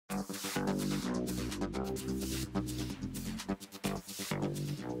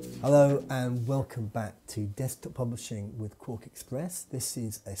Hello and welcome back to Desktop Publishing with QuarkXPress. This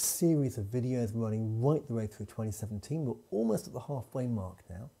is a series of videos running right the way through 2017. We're almost at the halfway mark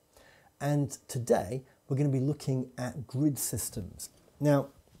now. And today we're going to be looking at grid systems. Now,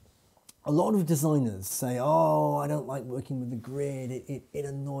 a lot of designers say, oh, I don't like working with the grid, it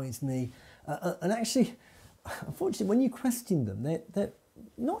annoys me. And actually, unfortunately, when you question them, they're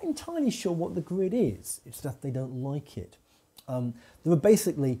not entirely sure what the grid is. It's that they don't like it. There are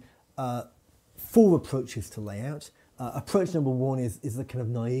basically four approaches to layout. Approach number one is the kind of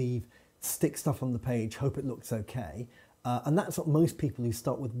naive, stick stuff on the page, hope it looks okay. And that's what most people who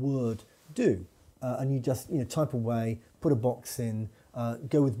start with Word do. And you just type away, put a box in,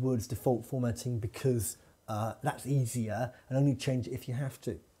 go with Word's default formatting because that's easier, and only change it if you have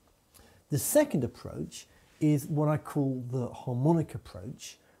to. The second approach is what I call the Harmonic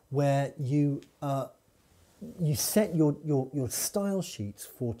Approach, where you set your style sheets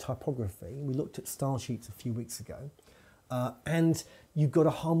for typography. We looked at style sheets a few weeks ago. And you've got a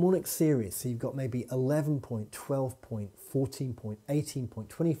harmonic series. So you've got maybe 11 point, 12 point, 14 point, 18 point,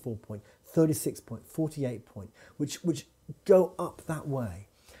 24 point, 36 point, 48 point, which go up that way.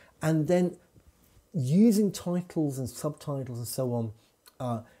 And then using titles and subtitles and so on,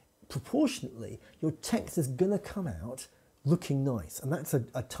 proportionately, your text is going to come out looking nice. And that's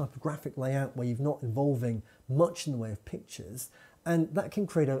a typographic layout where you're not involving much in the way of pictures, and that can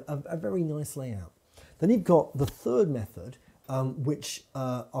create a very nice layout. Then you've got the third method, which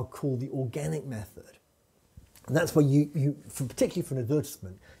I'll call the organic method. And that's where particularly for an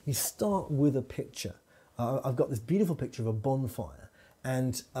advertisement, you start with a picture. I've got this beautiful picture of a bonfire,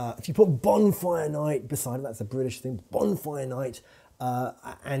 and if you put bonfire night beside it, that's a British thing, bonfire night,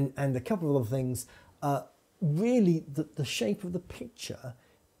 and a couple of other things, really the shape of the picture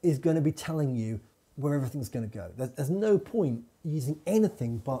is going to be telling you where everything's going to go. There's no point using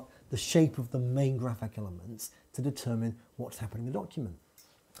anything but the shape of the main graphic elements to determine what's happening in the document.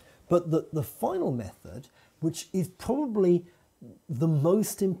 But the final method, which is probably the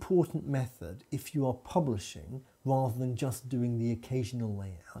most important method if you are publishing rather than just doing the occasional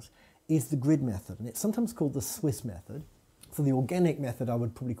layout, is the grid method. And it's sometimes called the Swiss method. For the organic method, I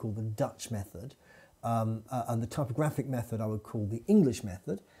would probably call the Dutch method. And the typographic method I would call the English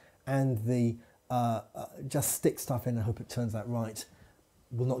method, and the just stick stuff in and hope it turns out right,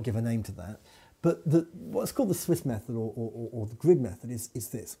 will not give a name to that. But what's called the Swiss method or the grid method is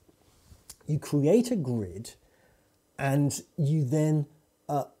this. You create a grid and you then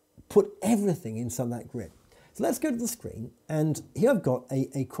put everything inside that grid. So let's go to the screen, and here I've got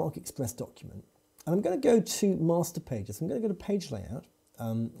a QuarkXPress document, and I'm going to go to master pages. I'm going to go to page layout.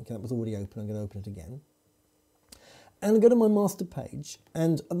 Okay, that was already open, I'm going to open it again. And I go to my master page,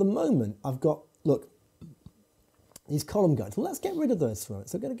 and at the moment I've got, look, these column guides. Well, let's get rid of those for a moment.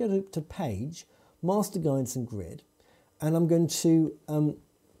 So I'm going to go to page, master guides and grid, and I'm going to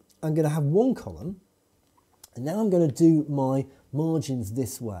have one column, and now I'm going to do my margins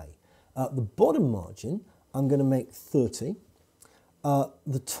this way. The bottom margin I'm going to make 30,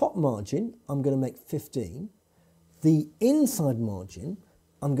 the top margin I'm going to make 15, the inside margin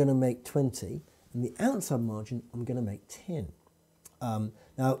I'm going to make 20, and the outside margin I'm going to make 10.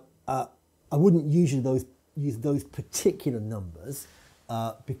 Now, I wouldn't usually use those particular numbers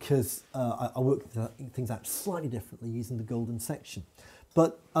because I work things out slightly differently using the golden section.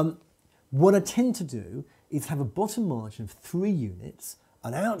 But what I tend to do is have a bottom margin of 3 units,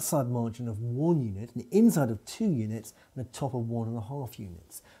 an outside margin of 1 unit, an inside of 2 units, and a top of 1.5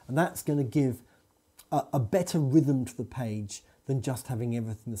 units. And that's going to give a better rhythm to the page than just having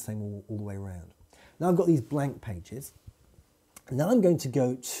everything the same all the way around. Now I've got these blank pages. Now I'm going to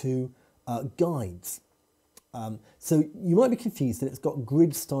go to guides. So you might be confused that it's got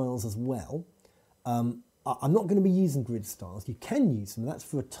grid styles as well. I'm not going to be using grid styles. You can use them. That's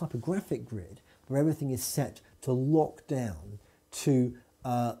for a typographic grid where everything is set to lock down to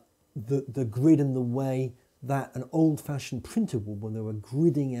the grid and the way that an old-fashioned printer would when they were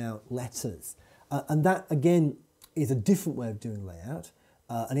gridding out letters. And that, again, is a different way of doing layout.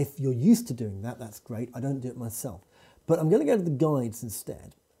 And if you're used to doing that, that's great. I don't do it myself. But I'm going to go to the guides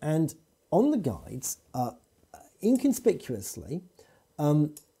instead. And on the guides, inconspicuously,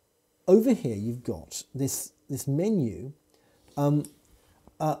 over here you've got this menu. We're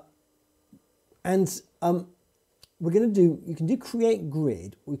going to do, you can do create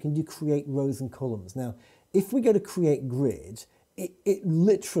grid, or you can do create rows and columns. Now, if we go to create grid, it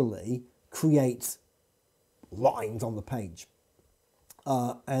literally creates lines on the page.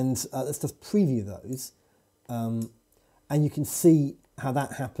 Let's just preview those. And you can see how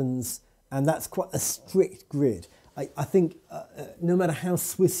that happens, and that's quite a strict grid. I think no matter how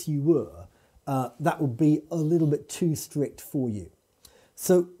Swiss you were, that would be a little bit too strict for you.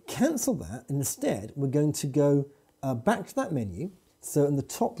 So cancel that, and instead we're going to go back to that menu, so in the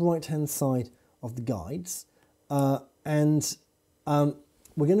top right hand side of the guides, and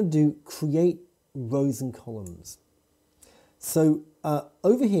we're going to do create rows and columns. So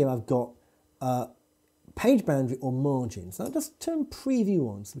over here I've got page boundary or margins. Now just turn preview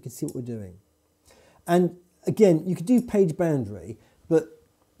on so we can see what we're doing. And again, you could do page boundary, but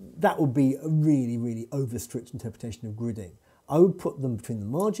that would be a really, really over strict interpretation of gridding. I would put them between the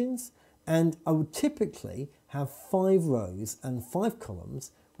margins, and I would typically have 5 rows and 5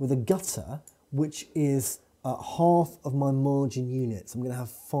 columns with a gutter, which is half of my margin unit. So I'm going to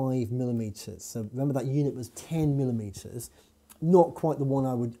have 5 millimeters. So remember that unit was 10 millimeters, not quite the one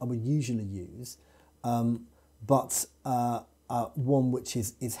I would usually use, but one which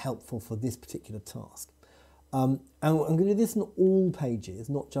is helpful for this particular task. And I'm going to do this on all pages,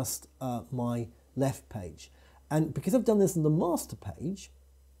 not just my left page. And because I've done this on the master page,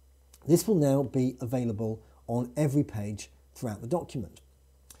 this will now be available on every page throughout the document.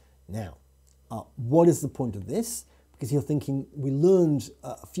 Now, what is the point of this? Because you're thinking, we learned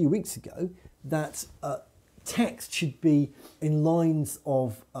a few weeks ago that text should be in lines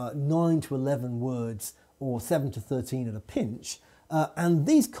of 9 to 11 words or 7 to 13 at a pinch, and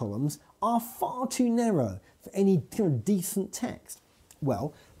these columns are far too narrow for any kind of decent text.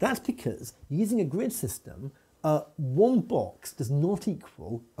 Well, that's because using a grid system, one box does not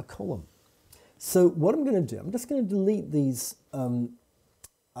equal a column. So what I'm going to do, I'm just going to delete these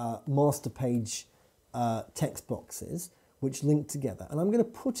master page text boxes which link together, and I'm going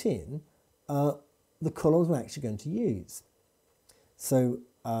to put in the columns I'm actually going to use. So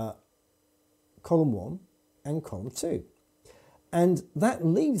column 1 and column 2. And that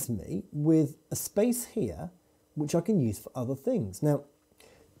leaves me with a space here which I can use for other things. Now,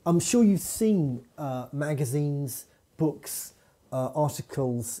 I'm sure you've seen magazines, books,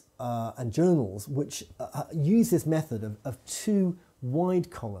 articles and journals which use this method of 2 wide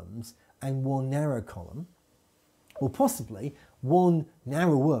columns and 1 narrow column, or possibly 1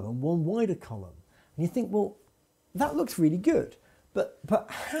 narrower and 1 wider column. And you think, well, that looks really good, but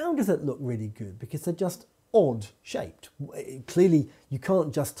how does it look really good? Because they're just odd shaped. Clearly, you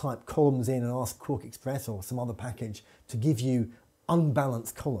can't just type columns in and ask QuarkXPress or some other package to give you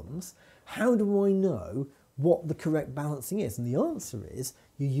unbalanced columns. How do I know what the correct balancing is? And the answer is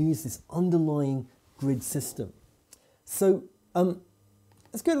you use this underlying grid system. So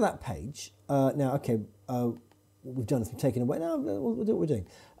let's go to that page. Now, okay, what we've done is we've taken away. Now we'll do what we're doing.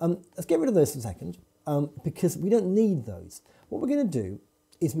 Let's get rid of those for a second because we don't need those. What we're going to do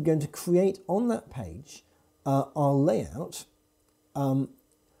is we're going to create on that page our layout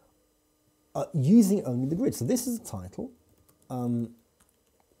using only the grid. So this is the title.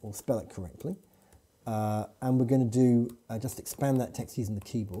 We'll spell it correctly. And we're going to do just expand that text using the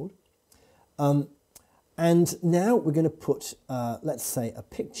keyboard. And now we're going to put, let's say, a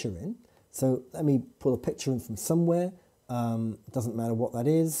picture in. So let me pull a picture in from somewhere. It doesn't matter what that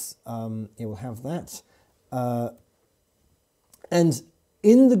is. It will have that. And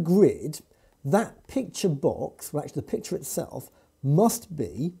in the grid, that picture box, well, actually the picture itself, must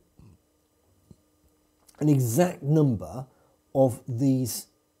be an exact number of these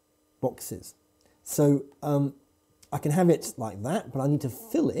boxes. So I can have it like that, but I need to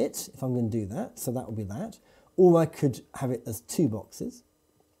fill it if I'm going to do that. So that will be that. Or I could have it as 2 boxes,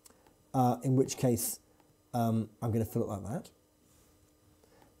 in which case I'm going to fill it like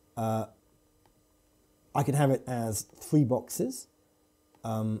that. I can have it as 3 boxes.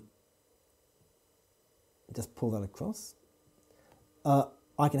 Just pull that across.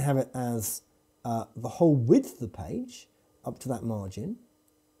 I can have it as the whole width of the page up to that margin,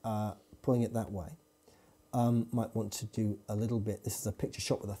 pulling it that way. Might want to do a little bit. This is a picture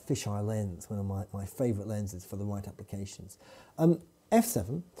shot with a fisheye lens, one of my favourite lenses for the right applications.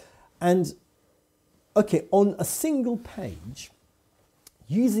 F7, and okay, on a single page,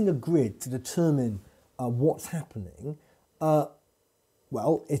 using a grid to determine what's happening,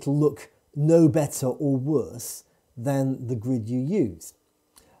 well, it'll look no better or worse than the grid you use.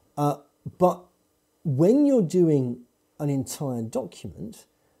 But when you're doing an entire document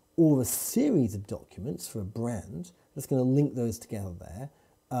or a series of documents for a brand, that's going to link those together there,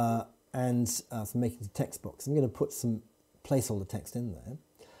 and so making the text box. I'm going to put some placeholder text in there.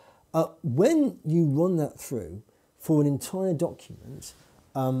 When you run that through for an entire document,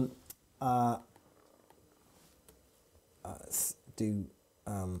 let's do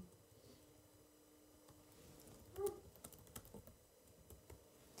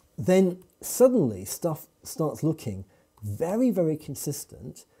then suddenly stuff starts looking very, very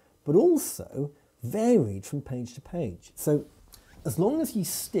consistent, but also varied from page to page. So as long as you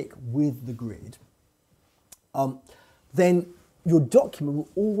stick with the grid, then your document will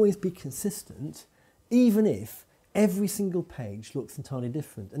always be consistent, even if every single page looks entirely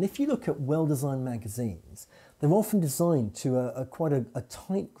different. And if you look at well-designed magazines, they're often designed to quite a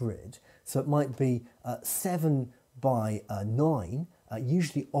tight grid. So it might be 7 by 9.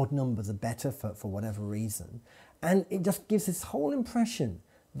 Usually odd numbers are better for whatever reason. And it just gives this whole impression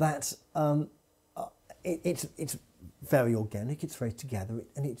that it's very organic, it's very together,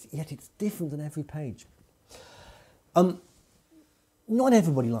 and yet it's different on every page. Not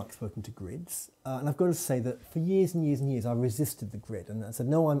everybody likes working to grids, and I've got to say that for years and years and years I resisted the grid, and I said,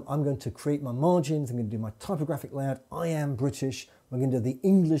 no, I'm going to create my margins, I'm going to do my typographic layout, I am British, we're going to do it the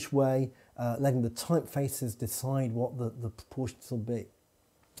English way, letting the typefaces decide what the proportions will be.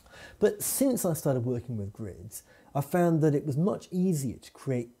 But since I started working with grids, I found that it was much easier to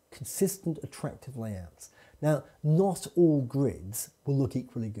create consistent, attractive layouts. Now, not all grids will look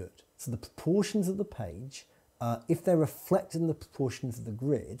equally good, so the proportions of the page, if they're reflected in the proportions of the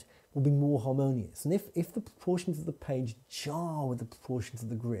grid, will be more harmonious. And if the proportions of the page jar with the proportions of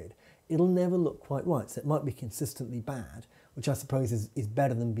the grid, it'll never look quite right. So it might be consistently bad, which I suppose is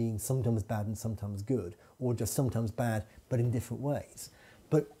better than being sometimes bad and sometimes good, or just sometimes bad but in different ways.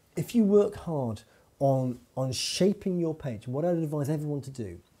 But if you work hard on shaping your page, what I'd advise everyone to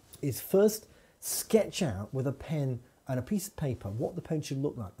do is first sketch out with a pen and a piece of paper what the page should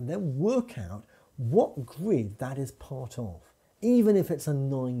look like, and then work out what grid that is part of. Even if it's a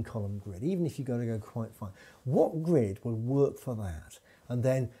 9-column grid, even if you've got to go quite fine, what grid will work for that? And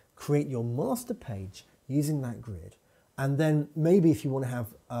then create your master page using that grid. And then maybe if you want to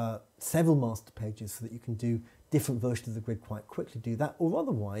have several master pages so that you can do different versions of the grid quite quickly, do that. Or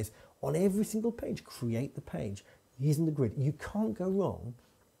otherwise, on every single page, create the page using the grid. You can't go wrong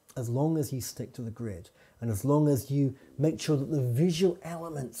as long as you stick to the grid, and as long as you make sure that the visual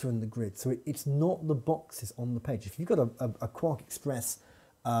elements are in the grid, so it's not the boxes on the page. If you've got a QuarkXPress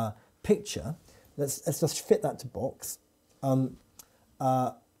picture, let's just fit that to box.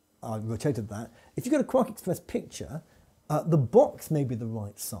 I rotated that. If you've got a QuarkXPress picture, the box may be the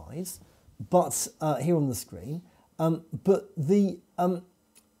right size, but here on the screen, but the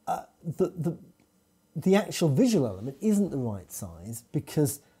actual visual element isn't the right size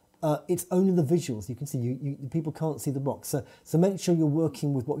because it's only the visuals you can see. People can't see the box. So make sure you're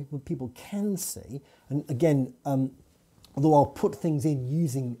working with what people can see. And again, although I'll put things in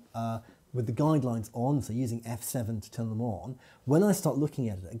using with the guidelines on, so using F7 to turn them on, when I start looking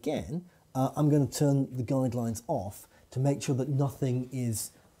at it again, I'm going to turn the guidelines off to make sure that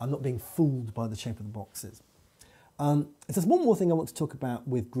I'm not being fooled by the shape of the boxes. There's one more thing I want to talk about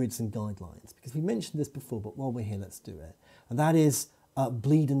with grids and guidelines, because we mentioned this before, but while we're here, let's do it. And that is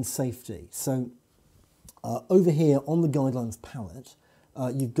Bleedin safety. So over here on the guidelines palette,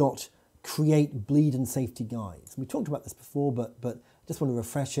 you've got create Bleedin safety guides. We talked about this before, but I just want to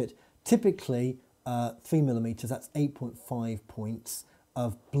refresh it. Typically 3mm, that's 8.5 points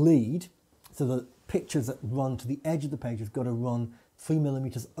of bleed. So the pictures that run to the edge of the page have got to run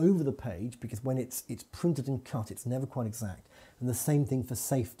 3mm over the page, because when it's printed and cut, it's never quite exact. And the same thing for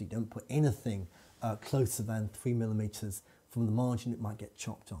safety. Don't put anything closer than 3mm from the margin, it might get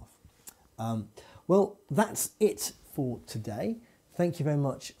chopped off. Well, that's it for today. Thank you very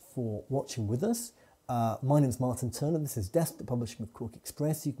much for watching with us. My name's Martin Turner. This is Desktop Publishing with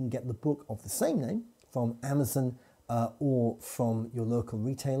QuarkXPress. You can get the book of the same name from Amazon or from your local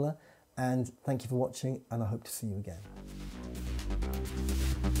retailer. And thank you for watching, and I hope to see you again.